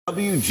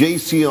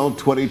WJCL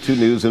 22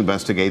 News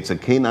investigates a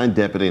K9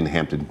 deputy in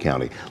Hampton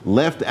County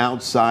left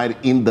outside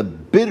in the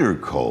bitter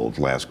cold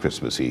last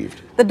Christmas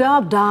Eve. The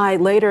dog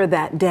died later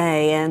that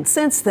day, and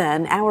since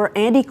then, our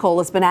Andy Cole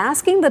has been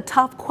asking the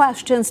tough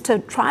questions to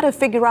try to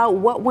figure out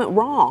what went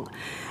wrong.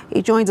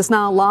 He joins us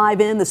now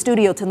live in the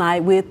studio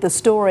tonight with the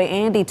story.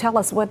 Andy, tell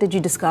us, what did you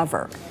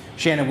discover?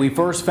 Shannon, we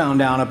first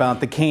found out about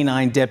the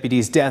K9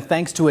 deputy's death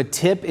thanks to a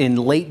tip in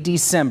late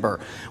December.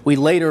 We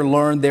later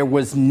learned there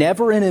was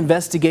never an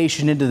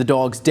investigation into the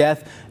dog's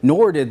death,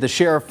 nor did the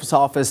sheriff's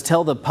office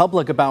tell the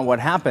public about what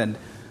happened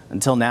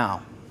until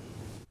now.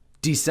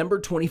 December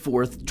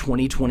 24th,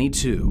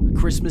 2022,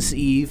 Christmas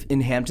Eve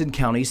in Hampton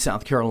County,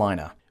 South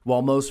Carolina.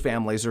 While most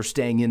families are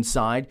staying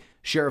inside,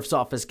 Sheriff's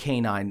Office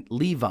K9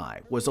 Levi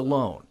was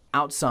alone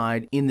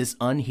outside in this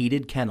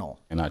unheated kennel.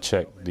 And I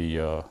checked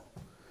the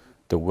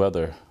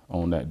weather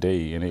on that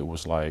day, and it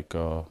was like,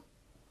 I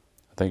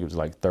think it was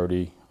like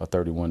 30 or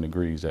 31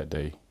 degrees that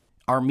day.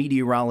 Our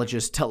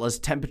meteorologists tell us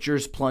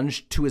temperatures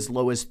plunged to as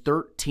low as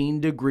 13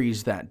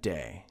 degrees that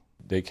day.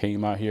 They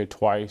came out here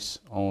twice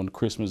on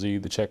Christmas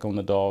Eve to check on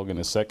the dog, and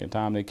the second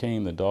time they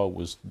came, the dog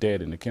was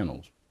dead in the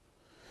kennels.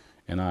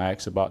 And I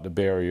asked about the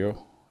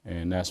burial,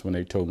 and that's when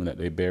they told me that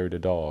they buried the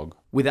dog.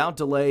 Without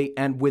delay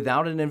and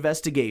without an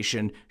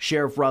investigation,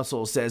 Sheriff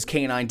Russell says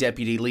K9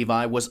 Deputy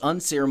Levi was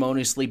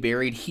unceremoniously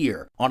buried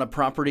here on a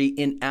property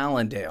in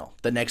Allendale,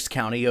 the next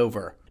county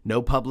over.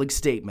 No public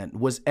statement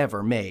was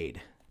ever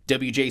made.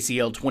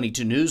 WJCL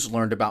 22 News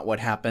learned about what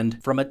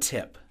happened from a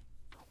tip.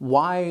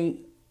 Why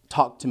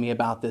talk to me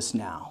about this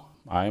now?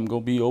 I am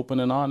going to be open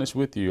and honest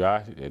with you.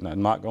 And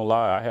I'm not going to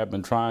lie, I have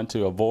been trying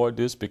to avoid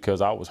this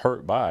because I was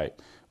hurt by it.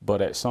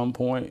 But at some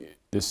point,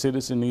 the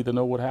citizen need to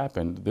know what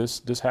happened.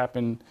 This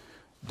happened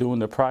during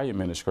the prior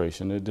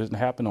administration. It didn't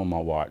happen on my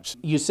watch.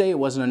 You say it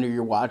wasn't under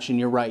your watch, and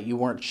you're right, you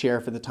weren't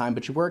sheriff at the time,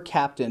 but you were a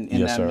captain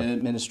in that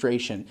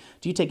administration.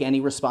 Do you take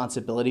any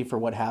responsibility for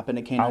what happened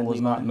at K9 Levi? I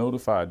was not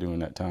notified during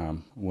that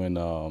time when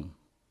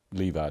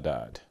Levi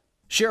died.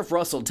 Sheriff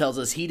Russell tells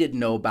us he didn't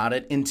know about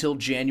it until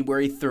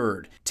January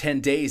 3rd,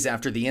 10 days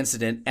after the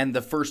incident and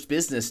the first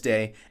business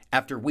day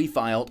after we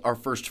filed our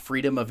first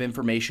Freedom of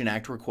Information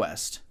Act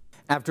request.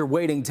 After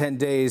waiting 10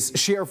 days,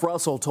 Sheriff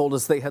Russell told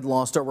us they had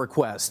lost our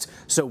request,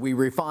 so we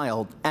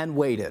refiled and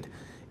waited.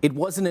 It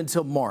wasn't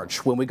until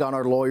March, when we got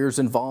our lawyers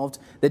involved,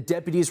 that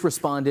deputies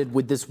responded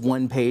with this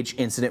one-page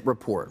incident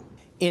report.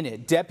 In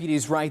it,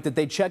 deputies write that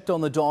they checked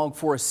on the dog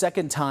for a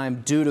second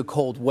time due to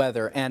cold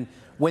weather, and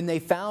when they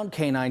found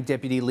K9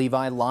 Deputy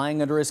Levi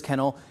lying under his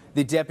kennel,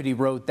 the deputy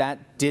wrote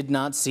that did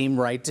not seem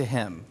right to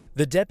him.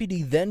 The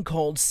deputy then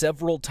called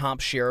several top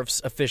sheriff's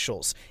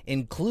officials,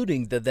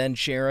 including the then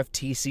Sheriff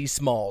T.C.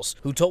 Smalls,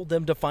 who told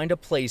them to find a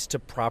place to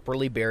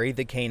properly bury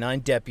the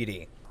K9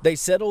 deputy. They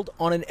settled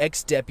on an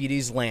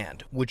ex-deputy's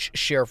land, which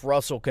Sheriff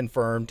Russell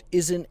confirmed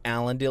is in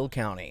Allendale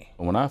County.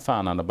 When I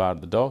found out about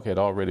it, the dog had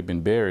already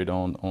been buried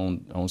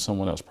on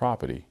someone else's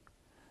property.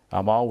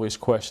 I've always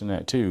questioned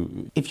that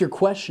too. If you're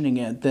questioning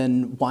it,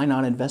 then why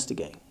not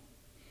investigate?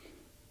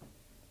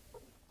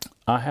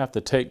 I have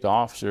to take the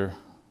officer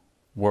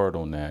word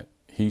on that.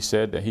 He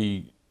said that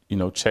he,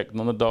 checked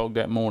on the dog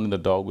that morning. The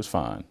dog was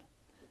fine.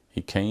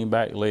 He came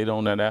back later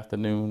on that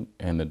afternoon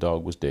and the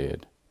dog was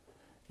dead.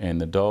 And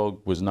the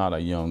dog was not a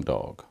young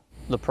dog.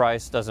 The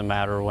price doesn't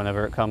matter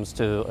whenever it comes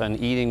to an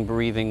eating,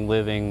 breathing,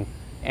 living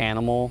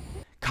animal.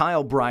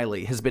 Kyle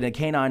Briley has been a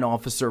K9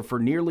 officer for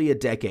nearly a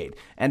decade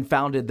and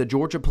founded the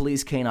Georgia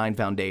Police K9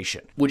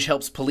 Foundation, which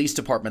helps police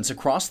departments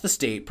across the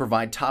state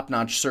provide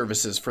top-notch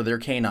services for their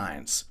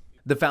canines.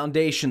 The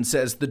foundation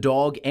says the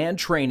dog and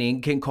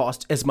training can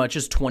cost as much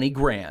as $20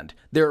 grand.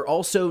 There are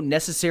also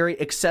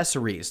necessary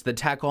accessories that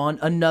tack on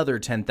another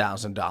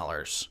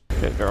 $10,000.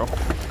 Good girl.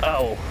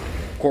 Oh.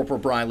 Corporal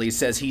Briley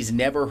says he's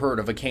never heard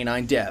of a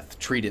canine death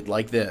treated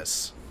like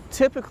this.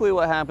 Typically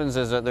what happens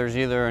is that there's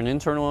either an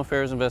internal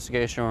affairs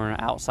investigation or an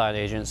outside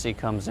agency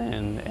comes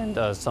in and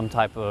does some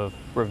type of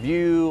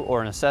review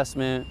or an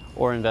assessment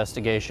or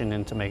investigation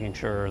into making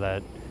sure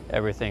that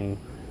everything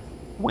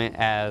went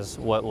as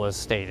what was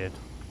stated.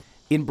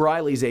 In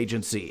Briley's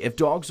agency, if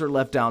dogs are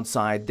left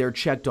outside, they're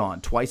checked on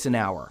twice an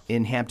hour.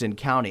 In Hampton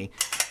County,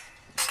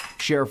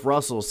 Sheriff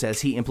Russell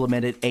says he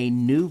implemented a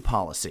new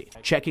policy,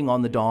 checking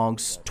on the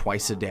dogs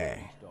twice a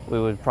day. We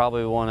would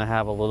probably want to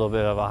have a little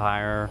bit of a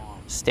higher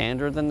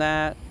standard than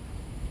that.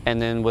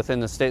 And then within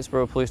the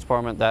Statesboro Police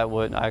Department,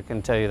 I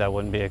can tell you that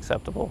wouldn't be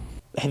acceptable.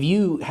 Have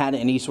you had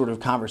any sort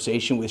of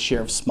conversation with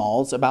Sheriff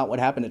Smalls about what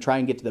happened to try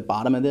and get to the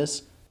bottom of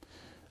this?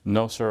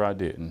 No, sir, I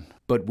didn't.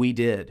 But we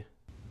did.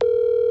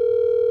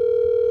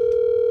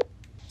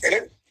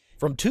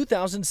 From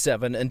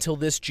 2007 until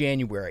this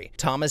January,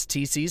 Thomas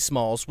T.C.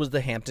 Smalls was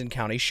the Hampton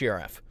County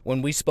Sheriff.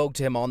 When we spoke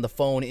to him on the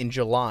phone in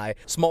July,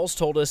 Smalls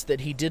told us that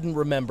he didn't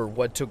remember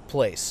what took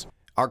place.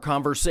 Our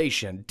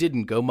conversation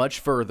didn't go much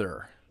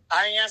further.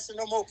 I ain't answering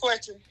no more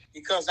questions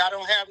because I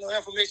don't have no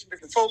information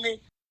before me.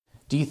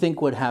 Do you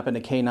think what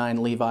happened to K9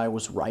 Levi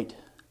was right?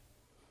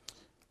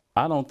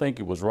 I don't think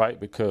it was right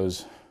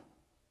because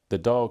the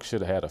dog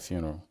should have had a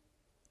funeral.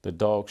 The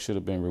dog should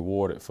have been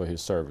rewarded for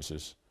his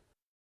services.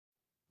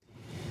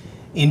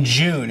 In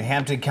June,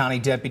 Hampton County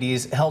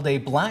deputies held a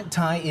black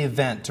tie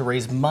event to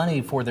raise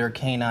money for their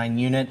K9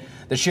 unit.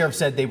 The sheriff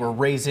said they were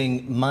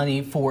raising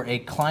money for a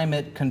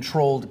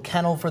climate-controlled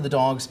kennel for the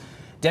dogs.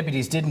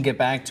 Deputies didn't get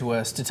back to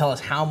us to tell us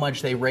how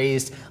much they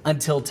raised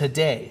until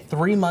today.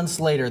 3 months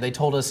later, they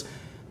told us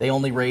they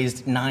only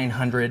raised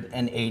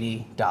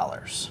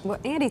 $980. Well,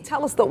 Andy,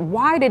 tell us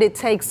why did it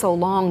take so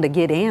long to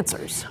get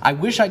answers? I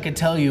wish I could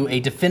tell you a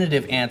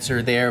definitive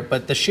answer there,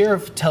 but the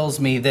sheriff tells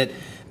me that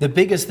the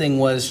biggest thing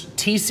was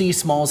TC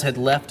Smalls had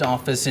left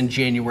office in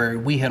January.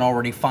 We had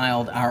already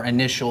filed our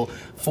initial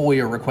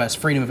FOIA request,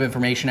 Freedom of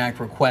Information Act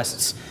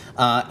requests,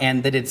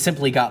 and that it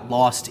simply got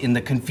lost in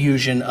the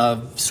confusion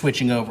of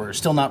switching over.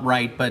 Still not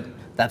right, but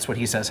that's what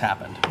he says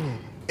happened.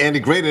 Andy,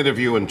 great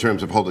interview in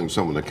terms of holding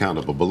someone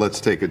accountable, but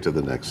let's take it to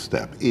the next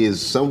step. Is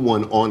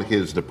someone on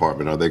his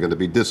department, are they going to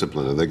be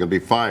disciplined? Are they going to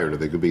be fired? Are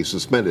they going to be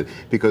suspended?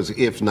 Because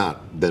if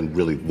not, then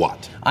really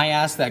what? I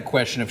asked that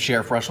question of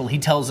Sheriff Russell. He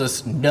tells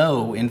us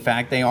no, in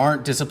fact, they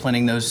aren't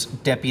disciplining those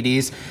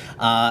deputies,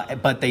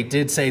 but they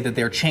did say that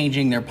they're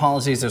changing their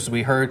policies. As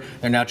we heard,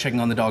 they're now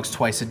checking on the dogs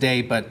twice a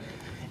day, but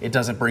it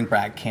doesn't bring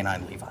back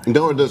K9 Levi.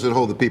 Nor does it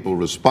hold the people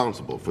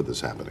responsible for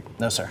this happening.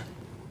 No, sir.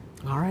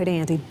 All right,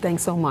 Andy,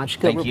 thanks so much.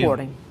 Good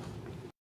reporting.